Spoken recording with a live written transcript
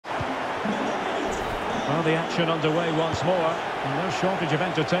Well, the action underway once more. And no shortage of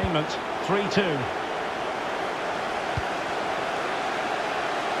entertainment. 3-2.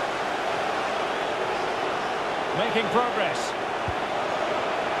 Making progress.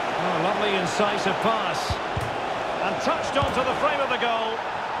 Oh, lovely incisive pass. And touched onto the frame of the goal.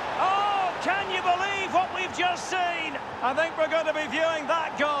 Oh, can you believe what we've just seen? I think we're going to be viewing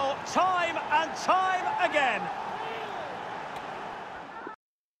that goal time and time again.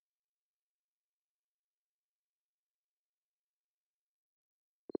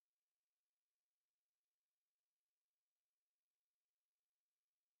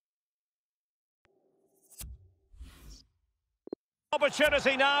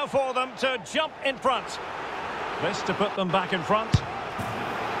 Opportunity now for them to jump in front. This to put them back in front.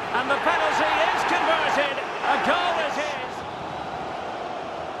 And the penalty is converted. A goal is his.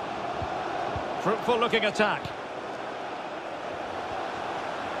 Fruitful looking attack.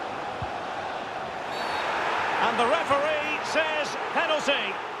 And the referee says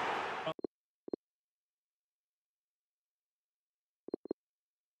penalty.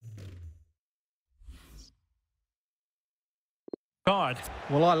 Card.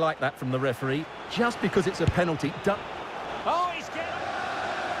 Well, I like that from the referee. Just because it's a penalty... Oh, he's getting...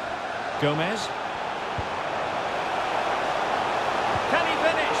 Gomez. Can he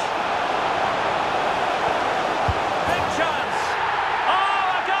finish? Big chance.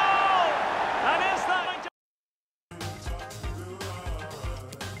 Oh, a goal! And is that...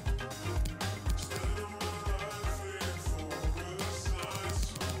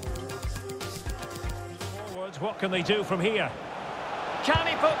 Forwards, what can they do from here? Can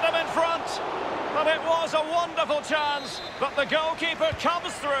he put them in front? But it was a wonderful chance, but the goalkeeper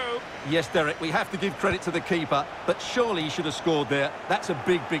comes through. Yes, Derek, we have to give credit to the keeper, but surely he should have scored there. That's a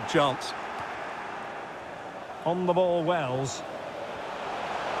big, big chance. On the ball, Wells.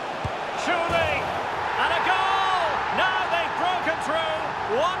 Surely! And a goal! Now they've broken through.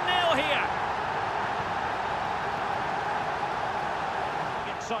 1-0 here.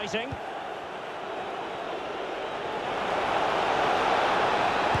 Exciting.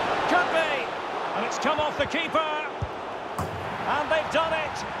 Could be, and it's come off the keeper, and they've done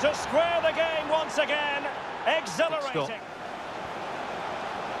it to square the game once again. Exhilarating.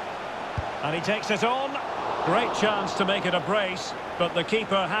 And he takes it on. Great chance to make it a brace, but the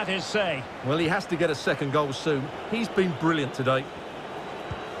keeper had his say. Well, he has to get a second goal soon. He's been brilliant today.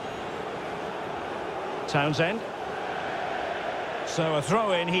 Townsend. So a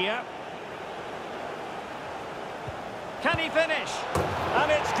throw in here. Can he finish? And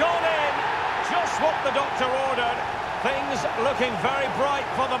it's gone in. Just what the doctor ordered. Things looking very bright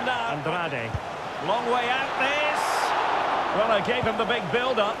for them now. Andrade. Long way out this. Well, I gave him the big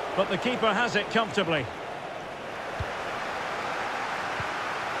build-up, but the keeper has it comfortably.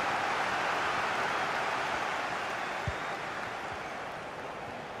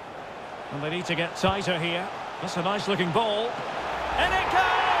 And they need to get tighter here. That's a nice-looking ball. And it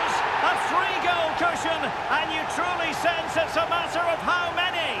goes! A 3-goal cushion, and you truly sense it's a matter of how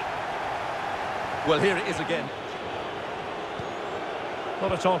many. Well, here it is again. A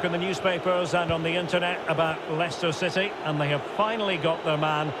lot of talk in the newspapers and on the internet about Leicester City, and they have finally got their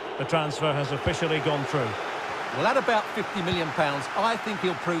man. The transfer has officially gone through. Well, at about £50 million, I think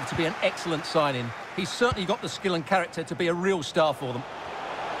he'll prove to be an excellent signing. He's certainly got the skill and character to be a real star for them.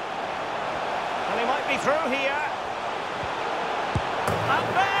 And he might be through here. And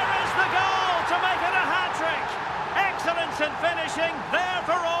there is the goal to make it a hat-trick. Excellence in finishing, there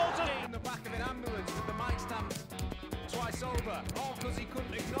for all to... In the back of an ambulance with the mic stand twice over, all because he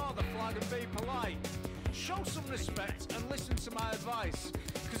couldn't ignore the flag and be polite. Show some respect and listen to my advice,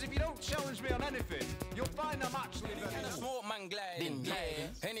 because if you don't challenge me on anything, you'll find I'm actually very... Any kind of smoke man gliding,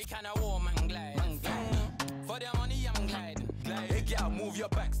 any kind of war man gliding, for their money I'm gliding, hey girl, move your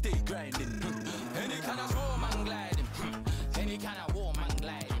back, stay grinding. Any kind of smoke man gliding, any kind of war man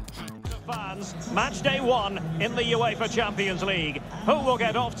gliding. Fans, match day 1 in the UEFA Champions League. Who will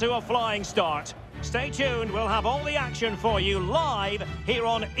get off to a flying start? Stay tuned, we'll have all the action for you live here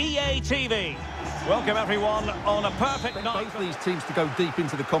on EA TV. Welcome everyone on a perfect night. Both these teams to go deep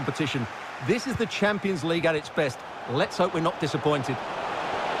into the competition. This is the Champions League at its best. Let's hope we're not disappointed.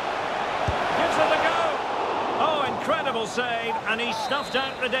 Gives it a go. Oh, incredible save, and he snuffed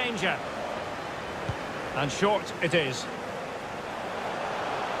out the danger. And short it is.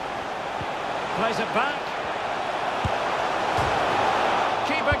 Plays it back.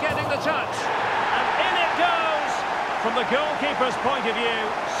 Keeper getting the touch. And in it goes. From the goalkeeper's point of view,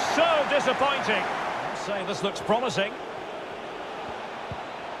 so disappointing. I'll say this looks promising.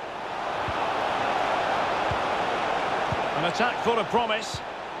 An attack full of promise.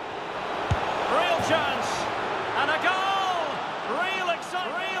 Real chance. And a goal. Real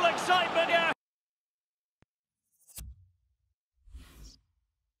excitement here.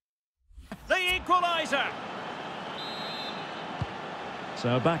 The equaliser.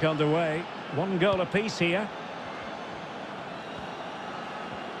 So back underway. 1 goal apiece here.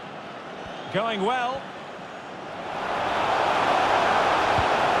 Going well.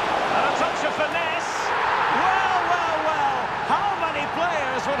 And a touch of finesse. Well. How many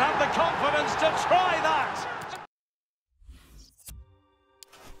players would have the confidence to try that?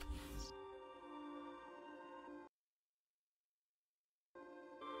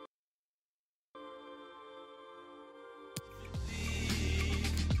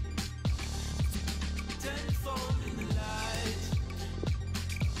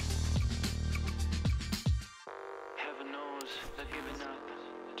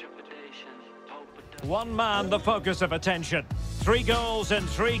 One man the focus of attention. 3 goals in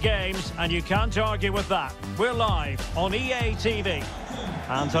 3 games, and you can't argue with that. We're live on EA TV.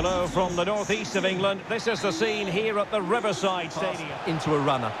 And hello from the northeast of England. This is the scene here at the Riverside Stadium. Into a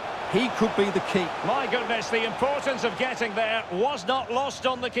runner. He could be the key. My goodness, the importance of getting there was not lost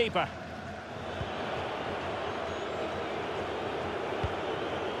on the keeper.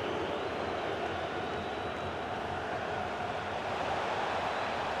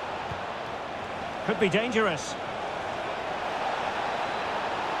 Could be dangerous.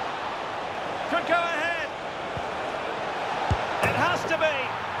 Could go ahead. It has to be.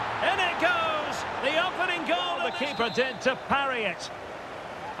 In it goes. The opening goal. The keeper did to parry it.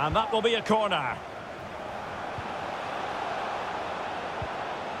 And that will be a corner.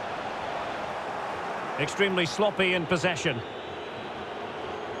 Extremely sloppy in possession.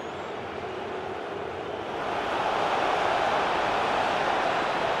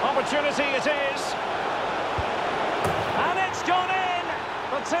 Opportunity it is. And it's gone in.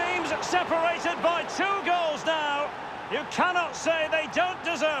 The team's separated by 2 goals now. You cannot say they don't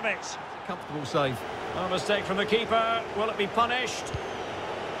deserve it. Comfortable save. A mistake from the keeper. Will it be punished?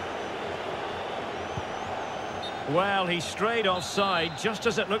 Well, he strayed offside just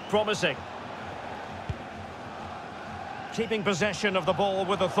as it looked promising. Keeping possession of the ball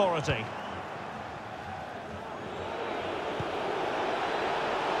with authority.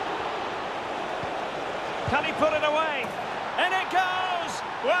 Can he put it away? And it goes!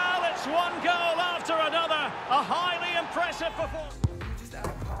 Well, it's 1 goal after another. A highly impressive performance.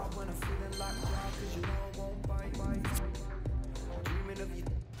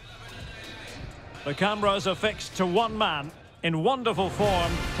 The cameras are fixed to 1 man. In wonderful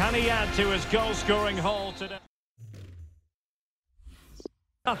form, can he add to his goal-scoring haul today?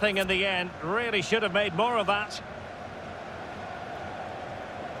 Nothing in the end. Really should have made more of that.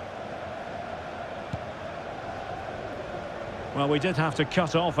 Well, we did have to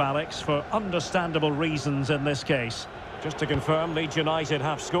cut off Alex for understandable reasons in this case. Just to confirm, Leeds United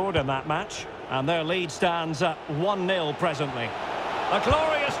have scored in that match, and their lead stands at 1-0 presently. A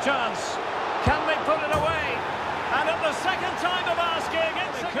glorious chance. Can they put it away? And at the second time of asking,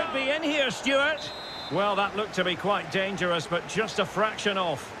 it could be in here, Stuart. Well, that looked to be quite dangerous, but just a fraction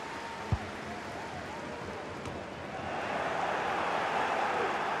off.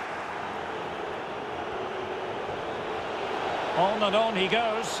 On and on he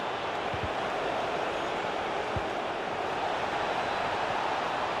goes.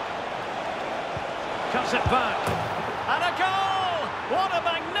 Cuts it back. And a goal! What a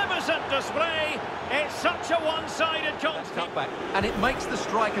magnificent display. It's such a one-sided contest. Cutback. And it makes the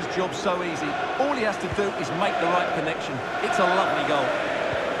striker's job so easy. All he has to do is make the right connection. It's a lovely goal.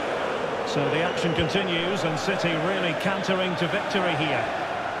 So the action continues, and City really cantering to victory here.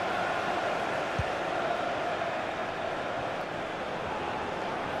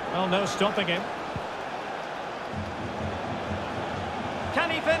 Well, no stopping him. Can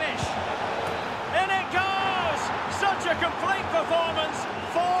he finish? In it goes! Such a complete performance.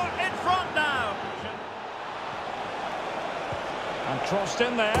 4 in front now. And crossed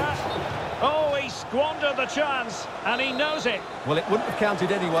in there. Oh, he squandered the chance, and he knows it. Well, it wouldn't have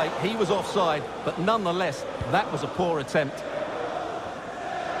counted anyway. He was offside, but nonetheless, that was a poor attempt.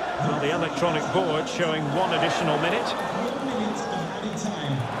 Well, the electronic board showing 1 additional minute.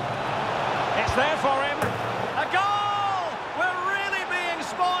 It's there for him. A goal! We're really being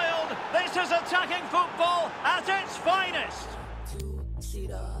spoiled. This is attacking football at its finest.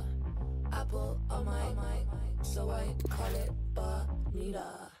 Two-seater, apple on my so I call it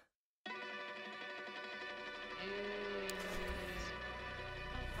Bonita.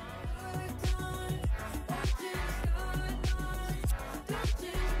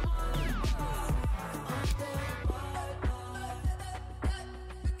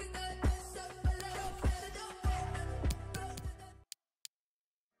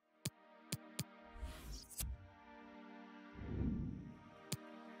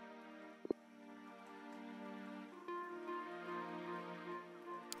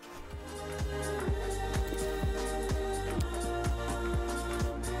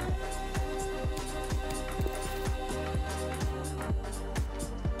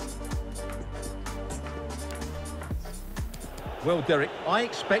 Well, Derek, I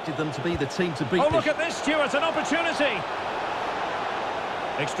expected them to be the team to beat Oh, this. look at this, Stuart, an opportunity.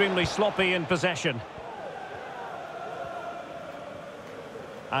 Extremely sloppy in possession.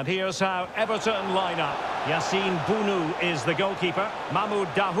 And here's how Everton line up. Yassine Bounou is the goalkeeper. Mahmoud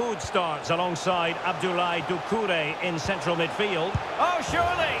Dahoud starts alongside Abdoulaye Doucouré in central midfield. Oh,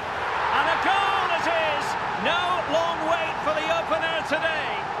 surely! And a goal it is! No long wait for the opener today.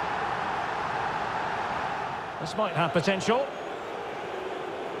 This might have potential.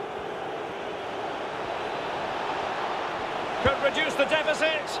 Could reduce the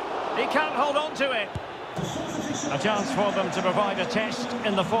deficit. He can't hold on to it. A chance for them to provide a test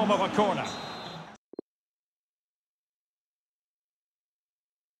in the form of a corner.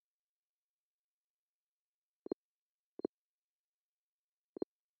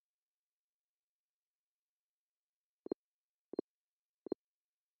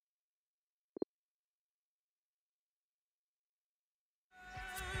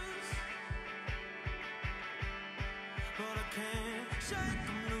 But I can't shake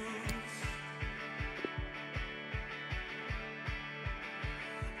them loose.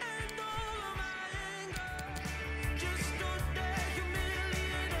 And all of my anger just stood there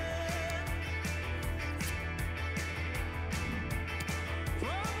humiliated.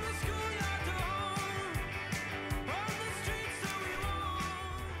 From the schoolyard to home, on the streets that we roam.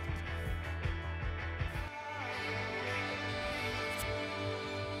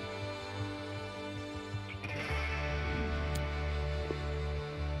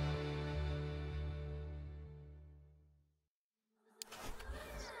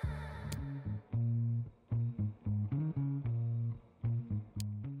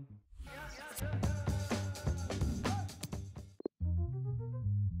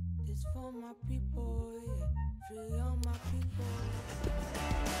 This for my people.